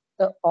action of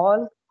the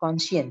all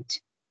conscient,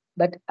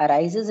 but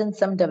arises in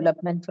some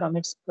development from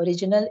its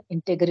original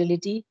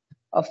integrality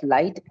of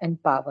light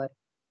and power.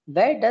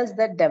 Where does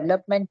that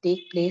development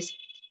take place?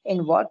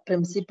 In what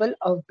principle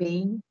of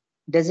being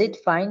does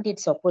it find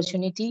its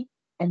opportunity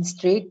and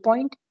straight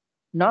point?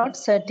 Not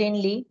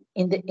certainly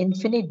in the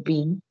infinite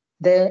being,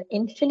 the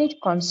infinite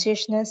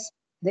consciousness,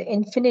 the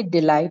infinite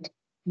delight,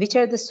 which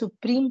are the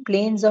supreme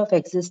planes of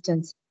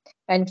existence,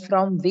 and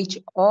from which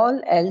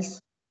all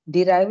else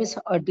derives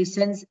or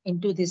descends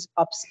into this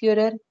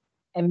obscurer,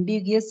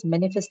 ambiguous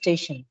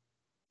manifestation.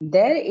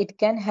 There it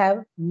can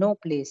have no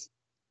place,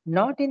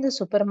 not in the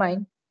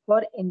supermind,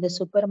 for in the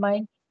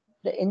supermind,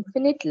 the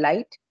infinite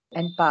light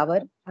and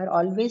power are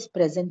always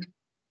present,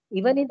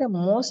 even in the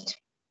most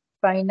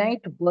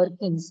finite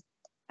workings,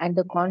 and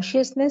the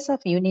consciousness of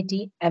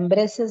unity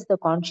embraces the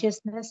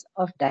consciousness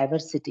of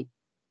diversity.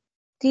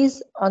 It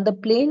is on the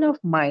plane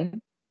of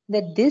mind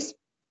that this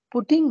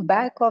putting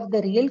back of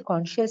the real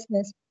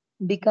consciousness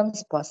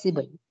becomes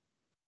possible.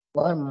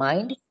 For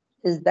mind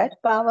is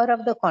that power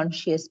of the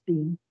conscious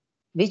being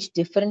which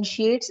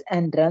differentiates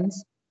and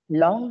runs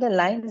along the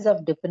lines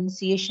of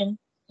differentiation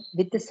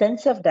with the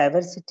sense of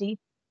diversity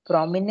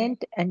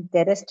prominent and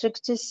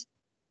characteristics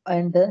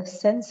and the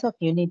sense of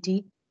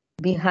unity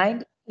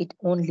behind it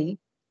only,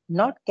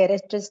 not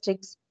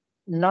characteristics,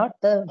 not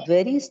the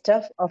very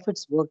stuff of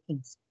its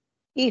workings.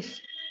 If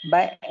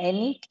by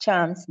any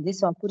chance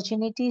this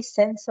opportunity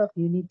sense of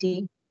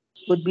unity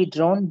would be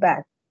drawn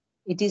back,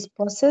 it is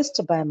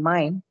possessed by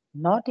mind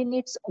not in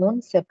its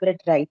own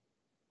separate right,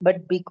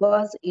 but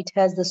because it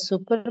has the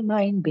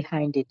supermind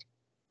behind it,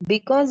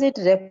 because it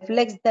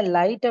reflects the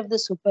light of the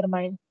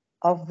supermind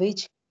of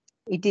which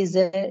it is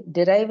a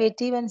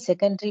derivative and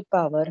secondary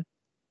power.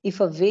 If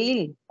a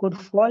veil could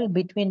fall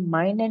between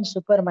mind and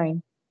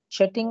supermind,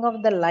 shutting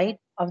off the light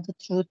of the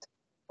truth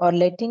or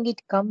letting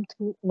it come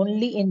through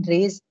only in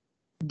rays,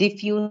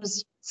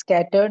 diffused,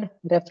 scattered,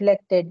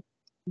 reflected,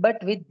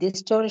 but with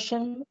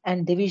distortion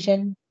and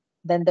division,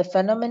 then the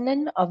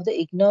phenomenon of the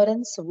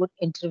ignorance would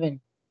intervene.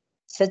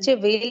 Such a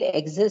veil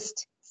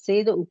exists,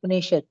 say the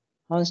Upanishad,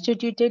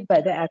 constituted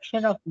by the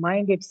action of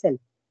mind itself.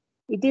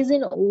 It is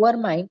in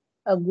overmind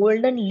a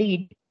golden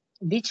lead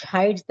which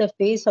hides the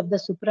face of the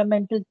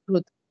supramental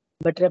truth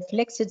but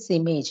reflects its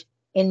image.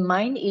 In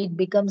mind, it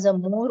becomes a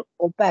more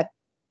opaque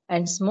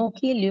and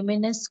smoky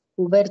luminous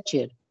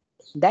couverture.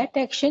 That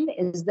action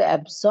is the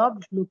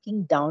absorbed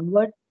looking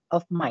downward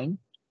of mind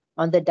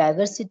on the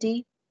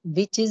diversity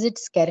which is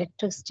its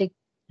characteristic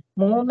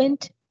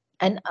movement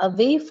and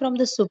away from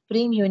the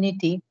supreme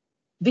unity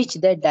which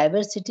that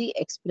diversity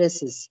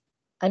expresses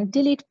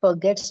until it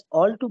forgets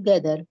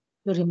altogether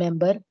to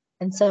remember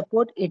and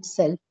support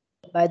itself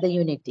by the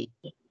unity.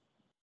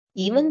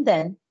 Even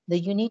then, the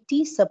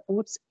unity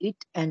supports it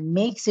and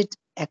makes its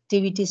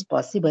activities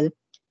possible,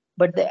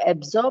 but the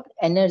absorbed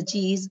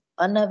energy is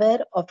unaware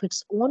of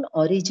its own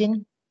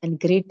origin and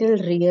greater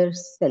real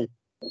self.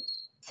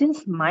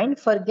 Since mind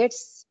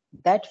forgets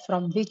that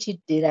from which it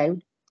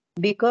derived,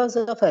 because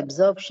of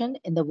absorption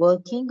in the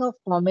working of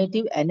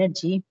formative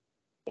energy,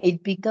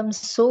 it becomes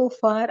so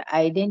far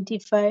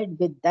identified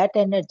with that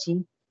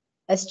energy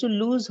as to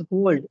lose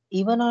hold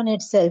even on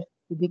itself,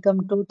 to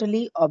become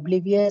totally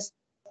oblivious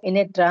in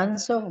a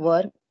trance of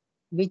work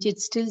which it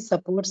still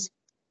supports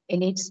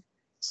in its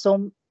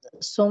som-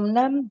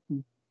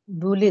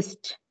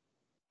 somnambulist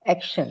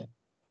action,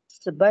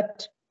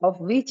 but of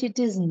which it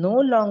is no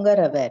longer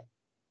aware.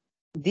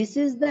 This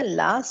is the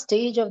last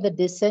stage of the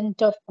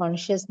descent of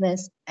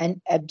consciousness,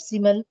 an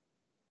abysmal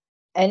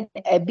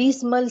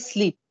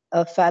sleep,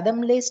 a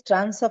fathomless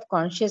trance of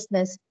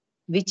consciousness,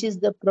 which is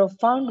the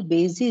profound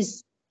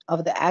basis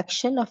of the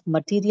action of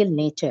material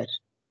nature.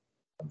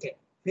 Okay,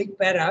 big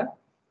para,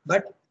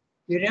 but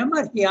you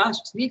remember he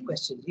asked 3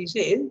 questions. He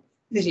says,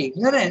 this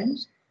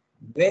ignorance,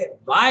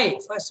 why?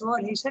 First of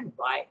all, he said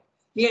why.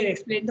 He had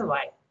explained the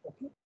why.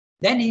 Okay.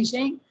 Then he's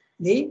saying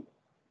the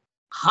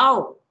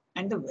how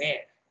and the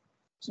where.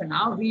 So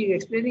now he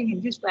is explaining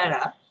in this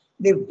para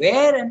the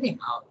where and the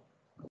how.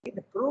 Okay,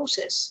 the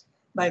process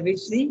by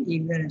which the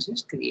ignorance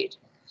is created.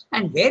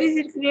 And where is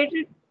it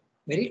created?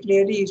 Very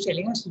clearly he is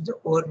telling us it's the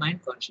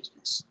overmind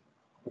consciousness.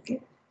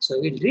 Okay.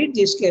 So we'll read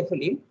this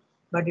carefully,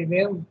 but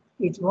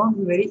it won't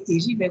be very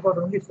easy. We got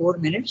only 4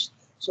 minutes.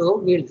 So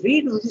we'll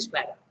read with this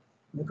para.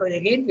 Because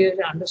again, we have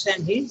to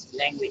understand his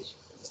language.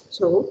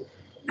 So,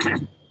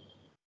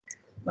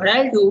 what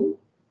I'll do,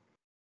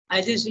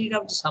 I just read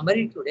out the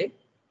summary today,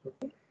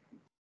 okay,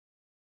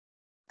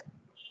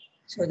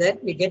 so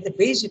that we get the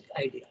basic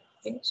idea.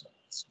 Okay? So,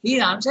 he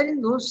is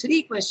answering those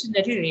three questions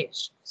that he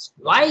raised.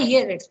 Why he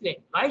has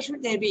explained? Why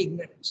should there be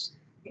ignorance?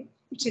 Okay?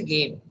 It's a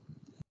game.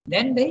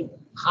 Then the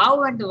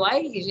how and the why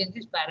is in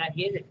this para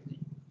he has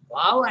explained.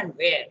 How and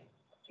where.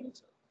 Okay?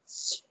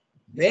 So,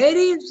 where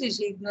is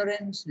this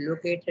ignorance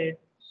located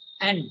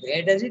and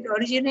where does it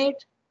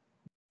originate?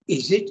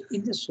 Is it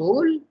in the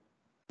soul?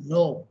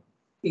 No.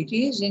 It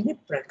is in the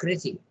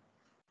Prakriti.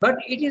 But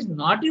it is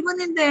not even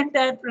in the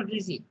entire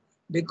Prakriti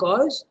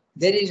because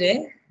there is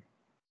a,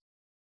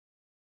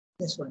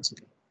 just one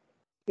second.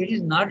 It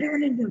is not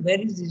even in the where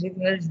is this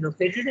ignorance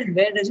located and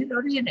where does it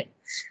originate?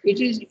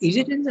 Is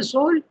it in the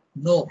soul?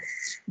 No.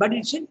 But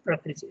it's in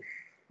Prakriti.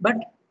 But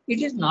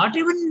it is not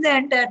even in the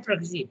entire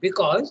Prakriti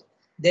because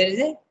there is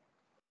a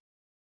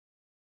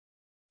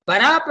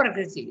Para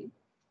Prakriti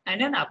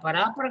and an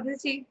Apara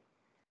Prakriti.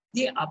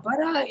 The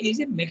Apara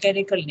is a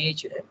mechanical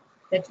nature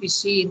that we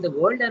see in the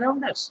world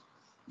around us.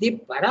 The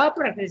Para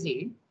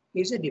Prakriti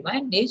is a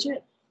divine nature,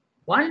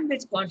 one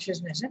with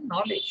consciousness and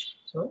knowledge.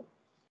 So,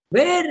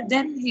 where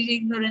then is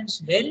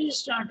ignorance? Where is it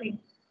starting?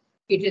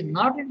 It is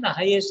not in the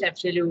highest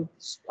absolute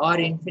or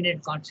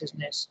infinite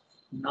consciousness,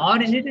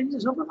 nor is it in the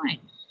supermind.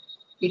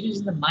 It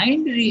is in the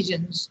mind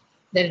regions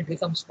that it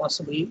becomes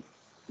possible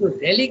to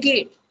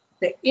relegate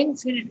the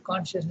infinite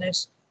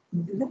consciousness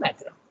into the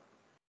background.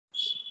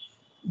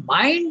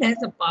 Mind has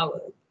the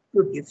power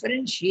to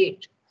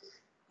differentiate.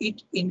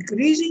 It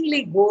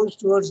increasingly goes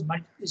towards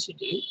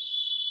multiplicity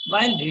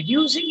while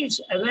reducing its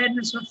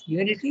awareness of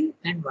unity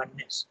and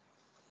oneness.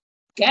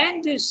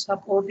 Can this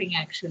supporting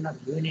action of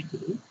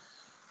unity,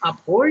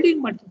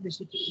 upholding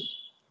multiplicity,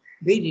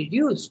 be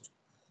reduced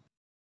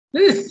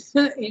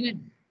in a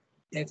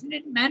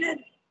definite manner?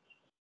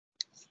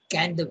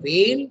 Can the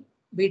veil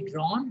be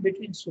drawn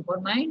between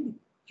supermind,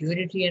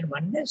 unity and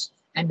oneness,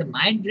 and the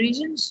mind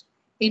regions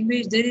in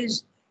which there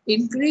is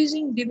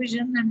increasing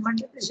division and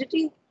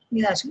multiplicity? He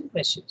is asking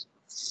questions.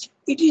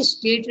 It is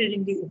stated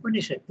in the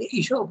Upanishad, the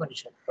Isha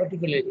Upanishad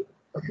particularly,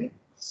 okay,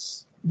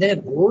 that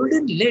a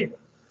golden lid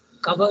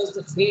covers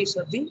the face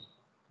of the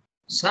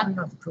sun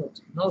of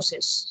truth,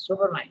 gnosis,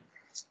 supermind.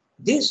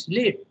 This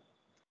lid,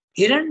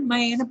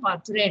 Hiranmayana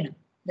Patrena,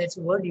 that's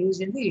the word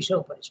used in the Isha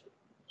Upanishad.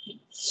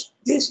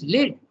 This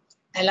lid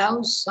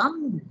allows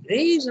some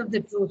rays of the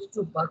truth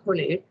to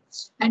percolate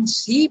and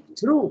seep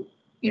through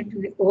into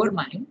the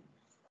overmind,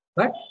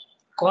 but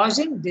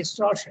causing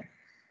distortion,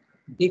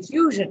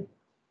 diffusion,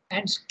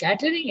 and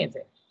scattering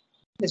effect.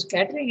 The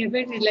scattering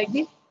effect is like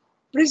the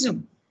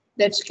prism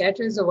that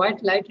scatters the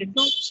white light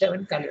into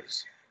 7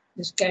 colors.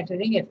 The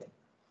scattering effect.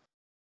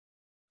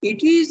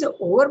 It is the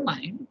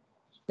overmind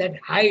that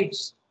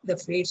hides the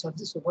face of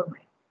the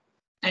supermind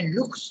and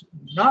looks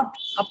not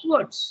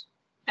upwards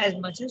as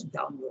much as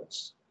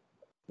downwards.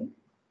 Okay?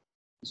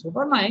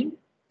 Supermind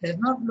does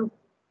not look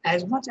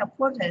as much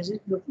upwards as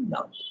it's looking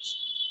downwards.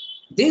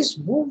 This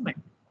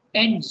movement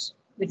ends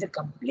with a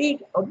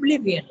complete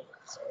oblivion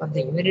of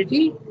the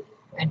unity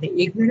and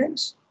the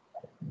ignorance,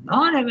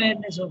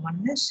 non-awareness of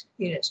oneness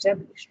is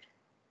established.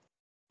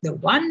 The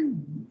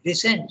one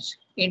descends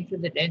into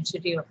the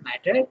density of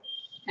matter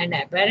and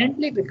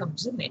apparently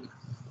becomes the many.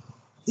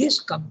 This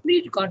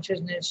complete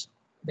consciousness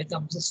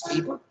becomes the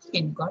sleep of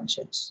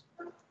inconscience.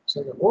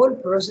 So the whole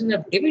process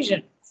of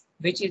division,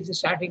 which is the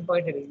starting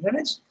point of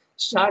ignorance,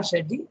 starts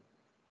at the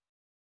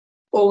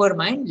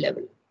overmind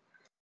level.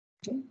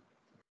 Okay?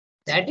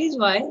 That is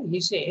why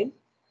he says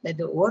that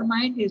the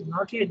overmind is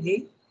not yet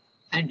the,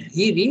 and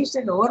he reached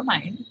that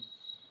overmind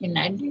in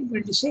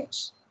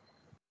 1926.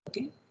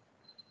 Okay?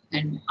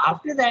 And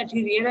after that,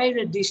 he realized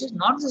that this is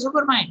not the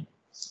supermind.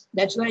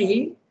 That's why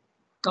he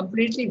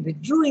completely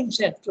withdrew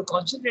himself to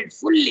concentrate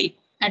fully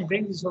and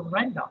bring the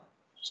supermind down.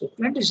 So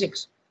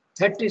 26,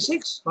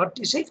 36,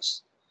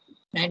 46,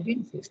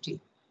 1950.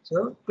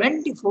 So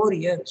 24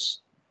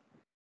 years.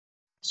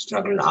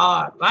 Struggled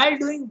hard while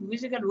doing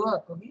physical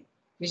work. Okay?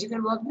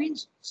 Physical work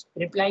means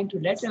replying to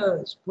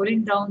letters,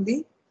 pulling down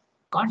the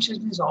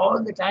consciousness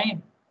all the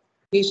time.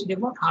 He used to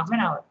devote half an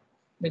hour.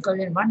 Because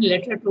in one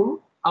letter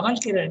to Amal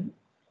Kiran,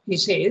 he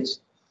says,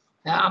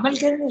 Amal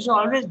Kiran is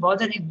always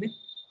bothering him with,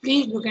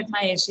 please look at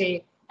my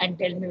essay and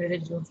tell me whether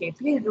it's okay.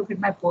 Please look at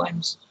my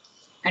poems.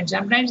 And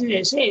sometimes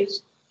his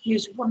essays, he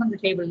used to put on the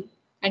table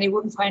and he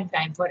wouldn't find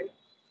time for it.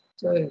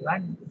 So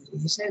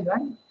he says,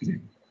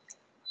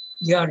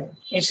 your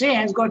essay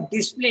has got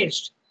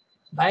displaced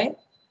by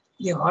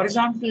the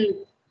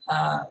horizontal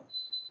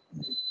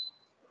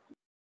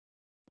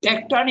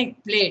tectonic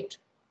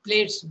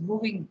plates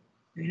moving,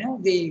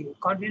 the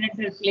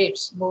continental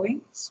plates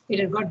moving, it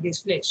has got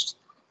displaced.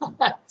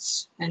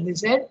 And he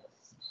said,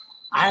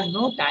 I have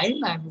no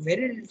time, I have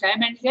very little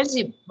time, and he tells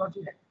him what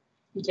is that.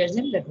 He tells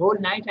him that whole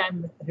night I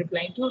am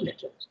replying to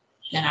letters.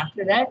 Then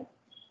after that,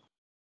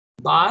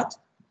 bath,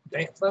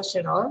 breakfast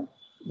and all.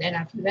 Then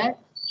after that,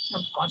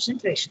 some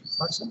concentration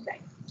for some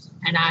time.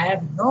 And I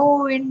have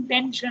no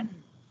intention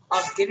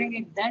of giving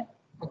it that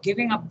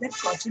giving up that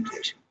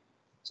concentration.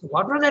 So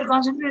what was that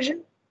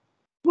concentration?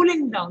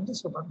 Pulling down the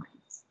supermind.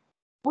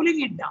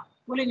 Pulling it down,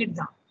 pulling it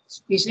down.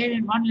 He said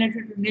in one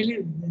letter to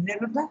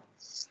Niruddha,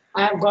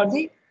 I have got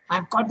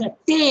the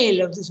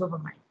tail of the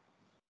supermind.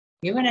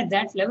 Even at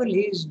that level,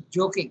 he is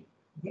joking.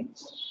 Okay?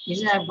 He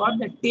says, I've got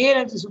the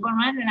tail of the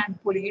supermind and I'm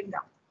pulling it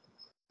down.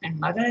 And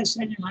Mother has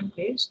said in one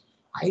place,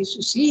 I used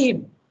to see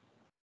him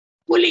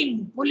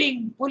pulling.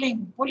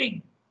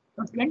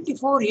 For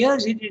 24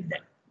 years he did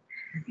that.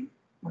 Okay?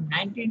 From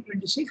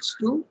 1926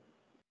 to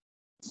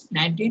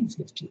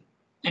 1950.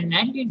 And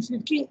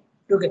 1950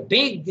 took a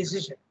big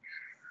decision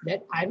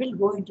that I will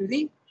go into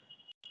the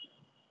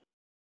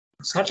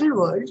subtle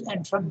world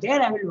and from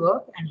there I will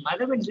work and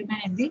Mother will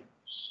remain in the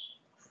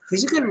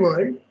physical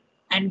world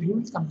and he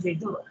will complete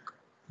the work.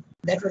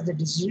 That was the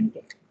decision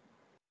taken.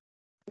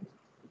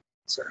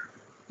 So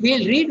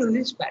we'll redo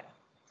this pattern,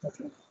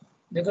 okay?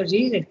 Because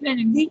he is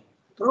explaining the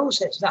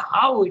process, the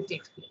how it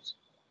takes place.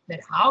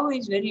 That how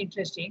is very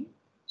interesting.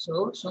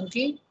 So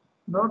Sunki,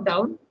 note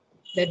down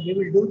that we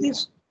will do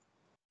this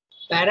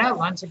para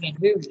once again.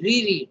 We will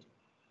reread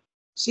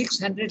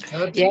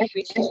 630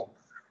 pages,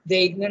 the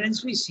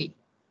ignorance we see.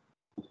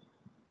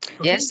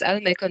 Okay? Yes,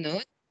 I'll make a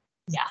note.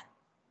 Yeah.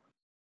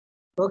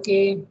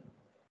 Okay.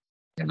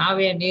 So now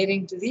we are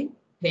nearing to the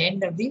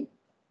end of the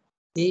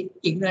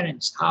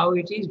ignorance, how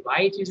it is,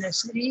 why it is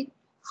necessary,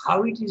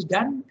 how it is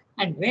done,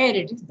 and where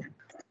it is done.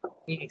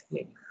 We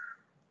explain.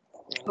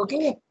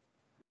 Okay.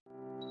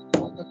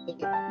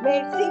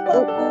 Merci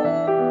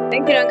beaucoup.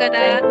 Thank you,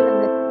 Rangana.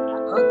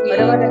 Okay.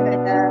 Rangana.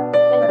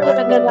 Thank you,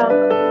 Rangana.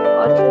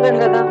 Also,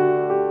 Rangana.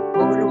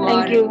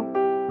 Thank you.